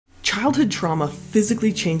Childhood trauma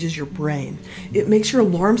physically changes your brain. It makes your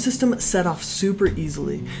alarm system set off super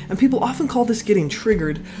easily, and people often call this getting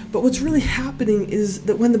triggered, but what's really happening is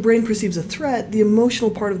that when the brain perceives a threat, the emotional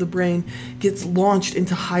part of the brain gets launched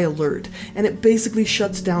into high alert, and it basically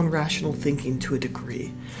shuts down rational thinking to a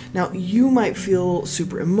degree. Now, you might feel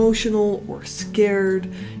super emotional or scared,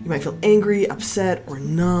 you might feel angry, upset, or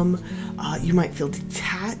numb, you might feel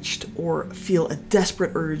detached or feel a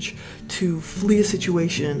desperate urge to flee a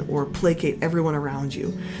situation or placate everyone around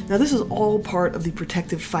you. Now, this is all part of the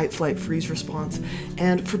protective fight, flight, freeze response,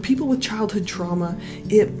 and for people with childhood trauma,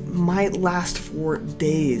 it might last for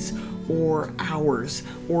days or hours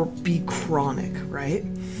or be chronic, right?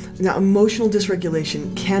 Now, emotional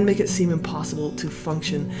dysregulation can make it seem impossible to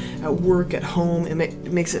function at work, at home. It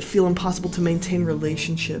makes it feel impossible to maintain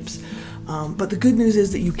relationships. But the good news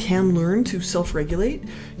is that you can learn to self-regulate.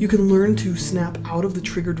 You can learn to snap out of the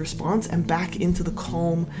triggered response and back into the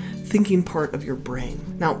calm thinking part of your brain.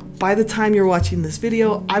 Now, by the time you're watching this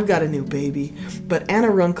video, I've got a new baby, but Anna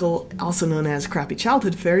Runkle, also known as Crappy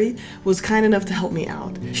Childhood Fairy, was kind enough to help me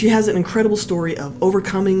out. She has an incredible story of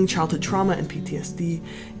overcoming childhood trauma and PTSD,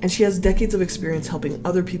 and she has decades of experience helping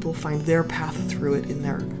other people find their path through it in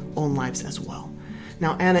their own lives as well.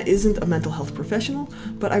 Now, Anna isn't a mental health professional,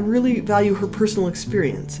 but I really value her personal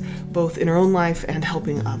experience, both in her own life and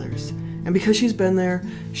helping others. And because she's been there,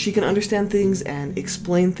 she can understand things and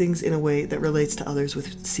explain things in a way that relates to others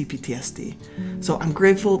with CPTSD. So I'm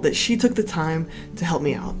grateful that she took the time to help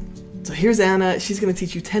me out. So here's Anna. She's going to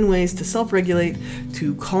teach you 10 ways to self-regulate,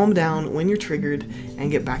 to calm down when you're triggered, and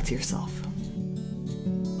get back to yourself.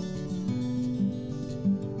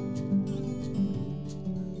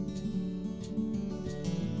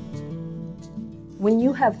 When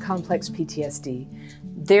you have complex PTSD,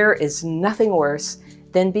 there is nothing worse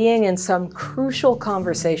than being in some crucial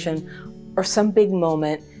conversation or some big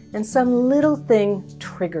moment and some little thing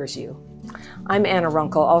triggers you. I'm Anna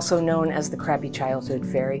Runkle, also known as the Crappy Childhood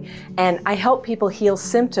Fairy, and I help people heal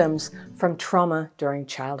symptoms from trauma during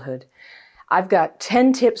childhood. I've got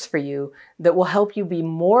 10 tips for you that will help you be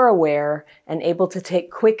more aware and able to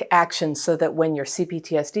take quick action so that when your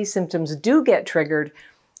CPTSD symptoms do get triggered,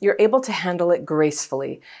 you're able to handle it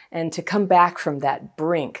gracefully and to come back from that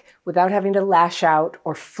brink without having to lash out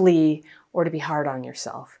or flee or to be hard on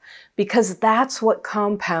yourself. Because that's what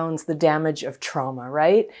compounds the damage of trauma,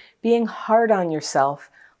 right? Being hard on yourself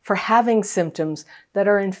for having symptoms that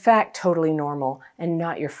are in fact totally normal and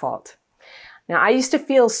not your fault. Now, I used to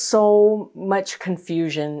feel so much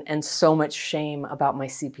confusion and so much shame about my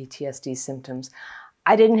CPTSD symptoms.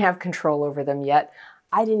 I didn't have control over them yet.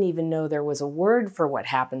 I didn't even know there was a word for what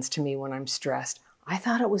happens to me when I'm stressed. I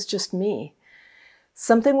thought it was just me.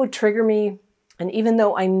 Something would trigger me, and even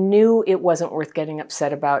though I knew it wasn't worth getting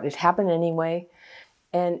upset about, it happened anyway.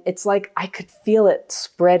 And it's like I could feel it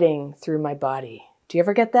spreading through my body. Do you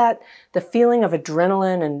ever get that? The feeling of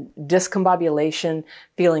adrenaline and discombobulation,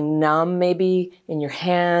 feeling numb maybe in your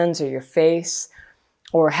hands or your face,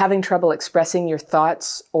 or having trouble expressing your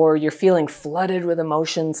thoughts, or you're feeling flooded with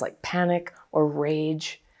emotions like panic or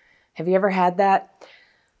rage. Have you ever had that?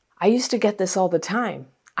 I used to get this all the time.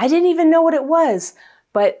 I didn't even know what it was,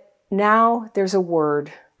 but now there's a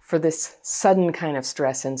word for this sudden kind of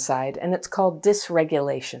stress inside, and it's called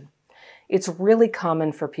dysregulation. It's really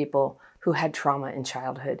common for people who had trauma in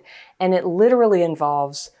childhood, and it literally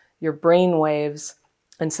involves your brain waves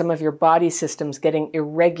and some of your body systems getting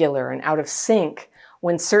irregular and out of sync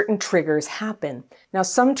when certain triggers happen. Now,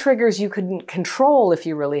 some triggers you couldn't control if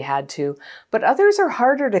you really had to, but others are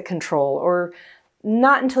harder to control, or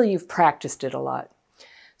not until you've practiced it a lot.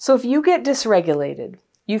 So if you get dysregulated,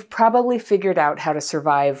 you've probably figured out how to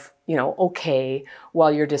survive, okay,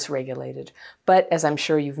 while you're dysregulated. But as I'm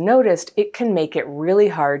sure you've noticed, it can make it really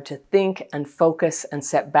hard to think and focus and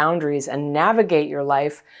set boundaries and navigate your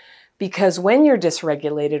life, because when you're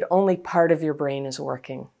dysregulated, only part of your brain is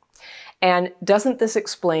working. And doesn't this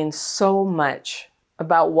explain so much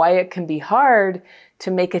about why it can be hard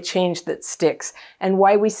to make a change that sticks, and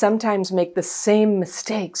why we sometimes make the same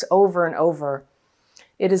mistakes over and over?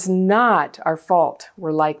 It is not our fault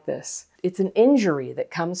we're like this. It's an injury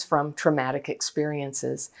that comes from traumatic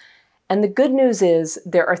experiences. And the good news is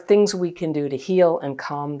there are things we can do to heal and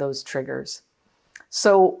calm those triggers.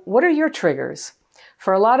 So what are your triggers?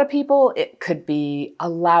 For a lot of people, it could be a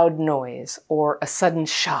loud noise, or a sudden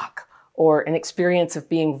shock, or an experience of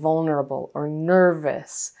being vulnerable or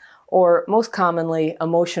nervous, or most commonly,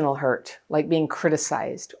 emotional hurt, like being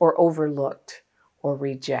criticized or overlooked or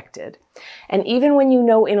rejected. And even when you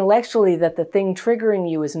know intellectually that the thing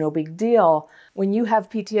triggering you is no big deal, when you have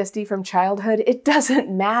PTSD from childhood, it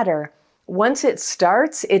doesn't matter once it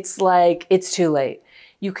starts, it's like it's too late.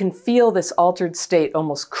 You can feel this altered state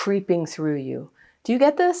almost creeping through you. Do you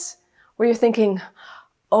get this? Where you're thinking,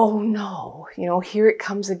 oh no, here it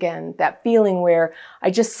comes again. That feeling where I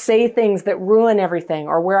just say things that ruin everything,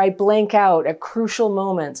 or where I blank out at crucial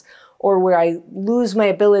moments, or where I lose my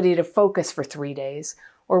ability to focus for 3 days,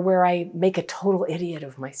 or where I make a total idiot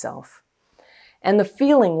of myself. And the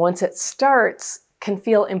feeling, once it starts, can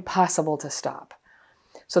feel impossible to stop.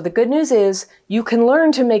 So the good news is you can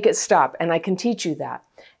learn to make it stop, and I can teach you that.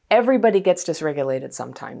 Everybody gets dysregulated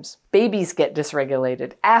sometimes. Babies get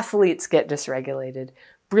dysregulated. Athletes get dysregulated.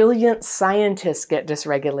 Brilliant scientists get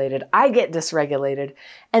dysregulated. I get dysregulated.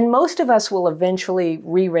 And most of us will eventually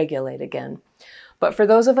re-regulate again. But for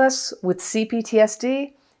those of us with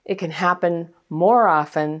CPTSD, it can happen more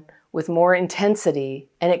often with more intensity,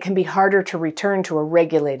 and it can be harder to return to a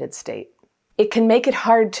regulated state. It can make it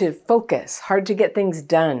hard to focus, hard to get things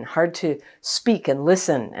done, hard to speak and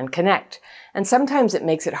listen and connect. And sometimes it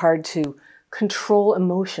makes it hard to control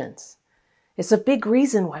emotions. It's a big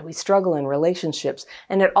reason why we struggle in relationships,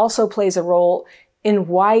 and it also plays a role in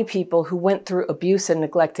why people who went through abuse and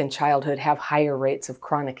neglect in childhood have higher rates of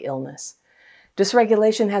chronic illness.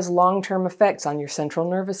 Dysregulation has long-term effects on your central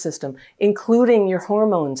nervous system, including your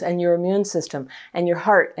hormones and your immune system and your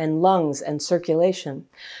heart and lungs and circulation.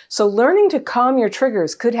 So learning to calm your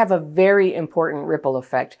triggers could have a very important ripple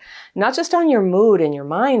effect, not just on your mood and your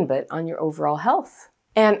mind, but on your overall health.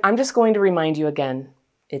 And I'm just going to remind you again,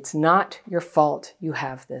 it's not your fault you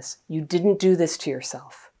have this. You didn't do this to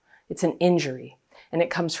yourself. It's an injury, and it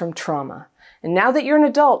comes from trauma. And now that you're an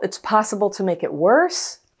adult, it's possible to make it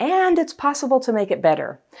worse, and it's possible to make it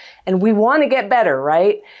better. And we want to get better,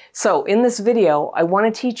 right? So in this video, I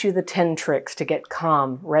want to teach you the 10 tricks to get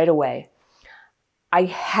calm right away. I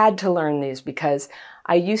had to learn these because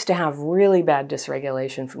I used to have really bad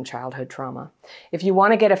dysregulation from childhood trauma. If you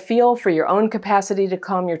want to get a feel for your own capacity to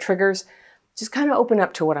calm your triggers, just kind of open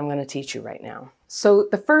up to what I'm going to teach you right now. So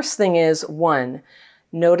the first thing is, 1,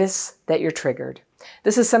 notice that you're triggered.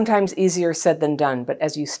 This is sometimes easier said than done, but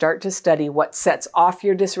as you start to study what sets off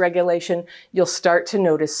your dysregulation, you'll start to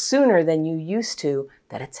notice sooner than you used to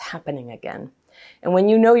that it's happening again. And when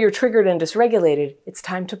you know you're triggered and dysregulated, it's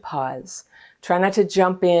time to pause. Try not to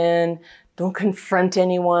jump in, don't confront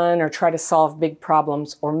anyone or try to solve big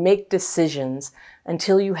problems or make decisions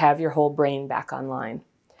until you have your whole brain back online.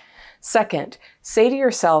 Second, say to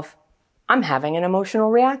yourself, I'm having an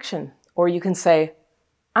emotional reaction. Or you can say,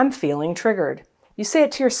 I'm feeling triggered. You say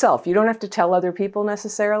it to yourself. You don't have to tell other people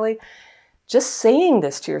necessarily. Just saying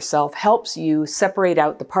this to yourself helps you separate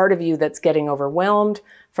out the part of you that's getting overwhelmed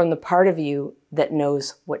from the part of you that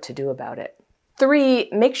knows what to do about it. 3,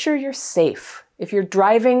 make sure you're safe. If you're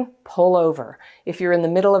driving, pull over. If you're in the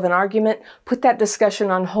middle of an argument, put that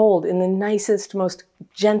discussion on hold in the nicest, most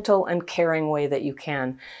gentle and caring way that you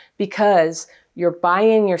can, because you're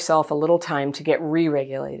buying yourself a little time to get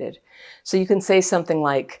re-regulated. So you can say something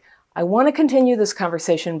like, I want to continue this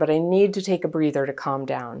conversation, but I need to take a breather to calm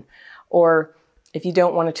down. Or if you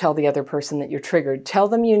don't want to tell the other person that you're triggered, tell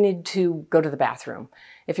them you need to go to the bathroom.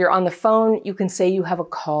 If you're on the phone, you can say you have a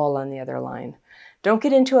call on the other line. Don't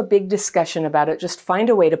get into a big discussion about it. Just find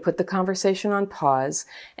a way to put the conversation on pause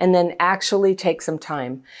and then actually take some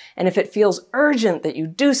time. And if it feels urgent that you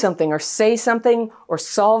do something or say something or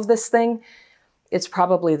solve this thing, it's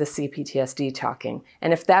probably the CPTSD talking.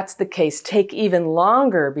 And if that's the case, take even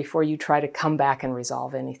longer before you try to come back and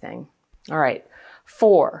resolve anything. All right.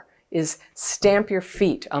 4 is stamp your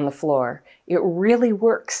feet on the floor. It really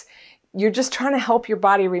works. You're just trying to help your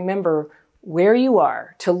body remember where you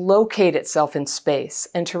are, to locate itself in space,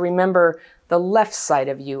 and to remember the left side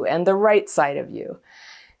of you and the right side of you.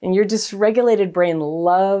 And your dysregulated brain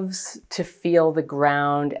loves to feel the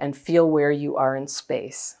ground and feel where you are in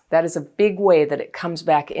space. That is a big way that it comes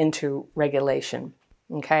back into regulation,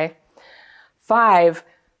 okay? 5,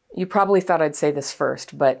 you probably thought I'd say this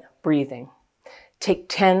first, but breathing. Take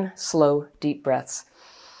 10 slow, deep breaths.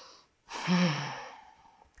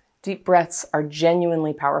 Deep breaths are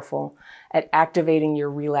genuinely powerful at activating your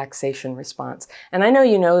relaxation response. And I know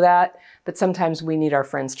you know that, but sometimes we need our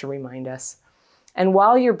friends to remind us. And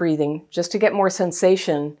while you're breathing, just to get more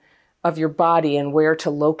sensation of your body and where to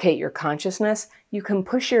locate your consciousness, you can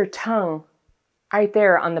push your tongue right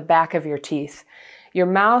there on the back of your teeth. Your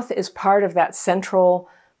mouth is part of that central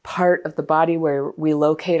part of the body where we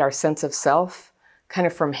locate our sense of self, kind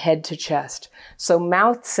of from head to chest. So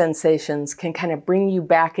mouth sensations can kind of bring you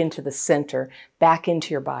back into the center, back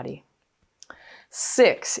into your body.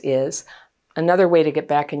 6 is another way to get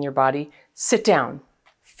back in your body. Sit down.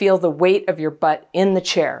 Feel the weight of your butt in the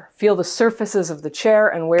chair. Feel the surfaces of the chair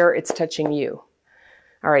and where it's touching you.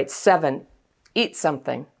 All right, 7, eat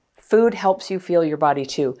something. Food helps you feel your body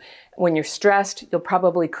too. When you're stressed, you'll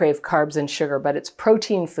probably crave carbs and sugar, but it's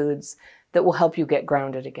protein foods that will help you get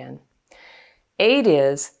grounded again. 8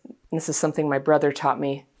 is, this is something my brother taught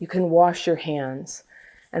me, you can wash your hands.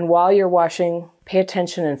 And while you're washing, pay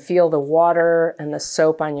attention and feel the water and the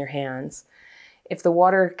soap on your hands. If the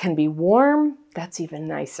water can be warm, that's even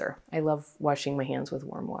nicer. I love washing my hands with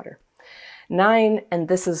warm water. 9, and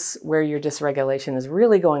this is where your dysregulation is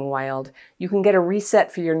really going wild, you can get a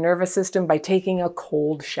reset for your nervous system by taking a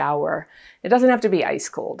cold shower. It doesn't have to be ice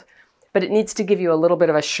cold, but it needs to give you a little bit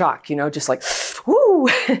of a shock, you know, just like, whoo,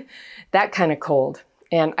 that kind of cold.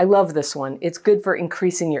 And I love this one. It's good for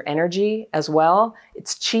increasing your energy as well.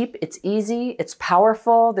 It's cheap, it's easy, it's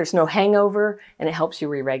powerful, there's no hangover, and it helps you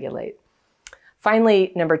re-regulate.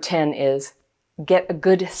 Finally, number 10 is get a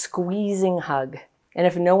good squeezing hug. And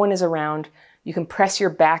if no one is around, you can press your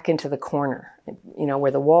back into the corner, you know, where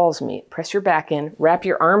the walls meet. Press your back in, wrap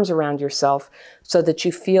your arms around yourself so that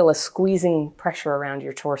you feel a squeezing pressure around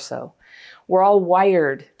your torso. We're all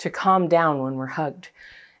wired to calm down when we're hugged,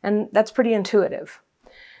 and that's pretty intuitive.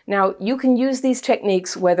 Now, you can use these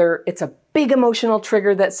techniques whether it's a big emotional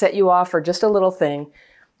trigger that set you off or just a little thing.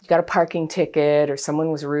 You got a parking ticket, or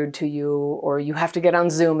someone was rude to you, or you have to get on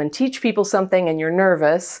Zoom and teach people something and you're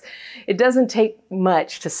nervous. It doesn't take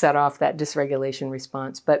much to set off that dysregulation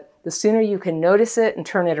response, but the sooner you can notice it and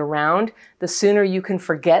turn it around, the sooner you can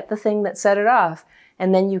forget the thing that set it off,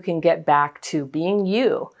 and then you can get back to being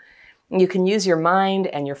you. You can use your mind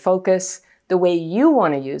and your focus the way you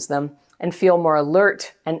want to use them and feel more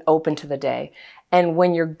alert and open to the day. And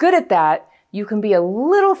when you're good at that, you can be a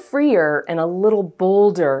little freer and a little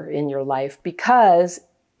bolder in your life, because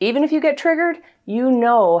even if you get triggered, you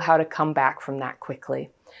know how to come back from that quickly.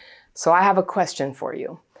 So I have a question for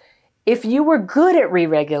you. If you were good at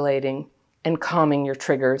re-regulating and calming your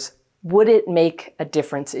triggers, would it make a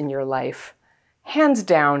difference in your life? Hands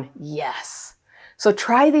down, yes. So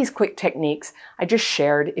try these quick techniques I just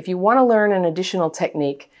shared. If you want to learn an additional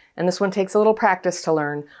technique, and this one takes a little practice to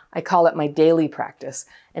learn, I call it my daily practice.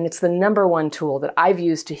 And it's the #1 tool that I've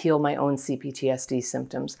used to heal my own CPTSD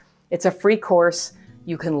symptoms. It's a free course.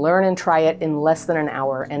 You can learn and try it in less than an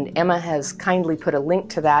hour. And Emma has kindly put a link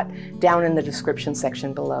to that down in the description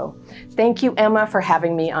section below. Thank you, Emma, for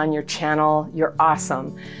having me on your channel. You're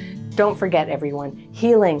awesome. Don't forget, everyone,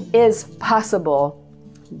 healing is possible.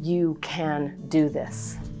 You can do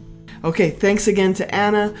this. Okay, thanks again to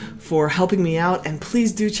Anna for helping me out, and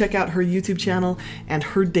please do check out her YouTube channel and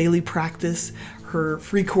her daily practice, her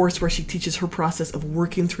free course where she teaches her process of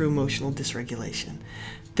working through emotional dysregulation.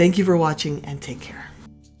 Thank you for watching, and take care.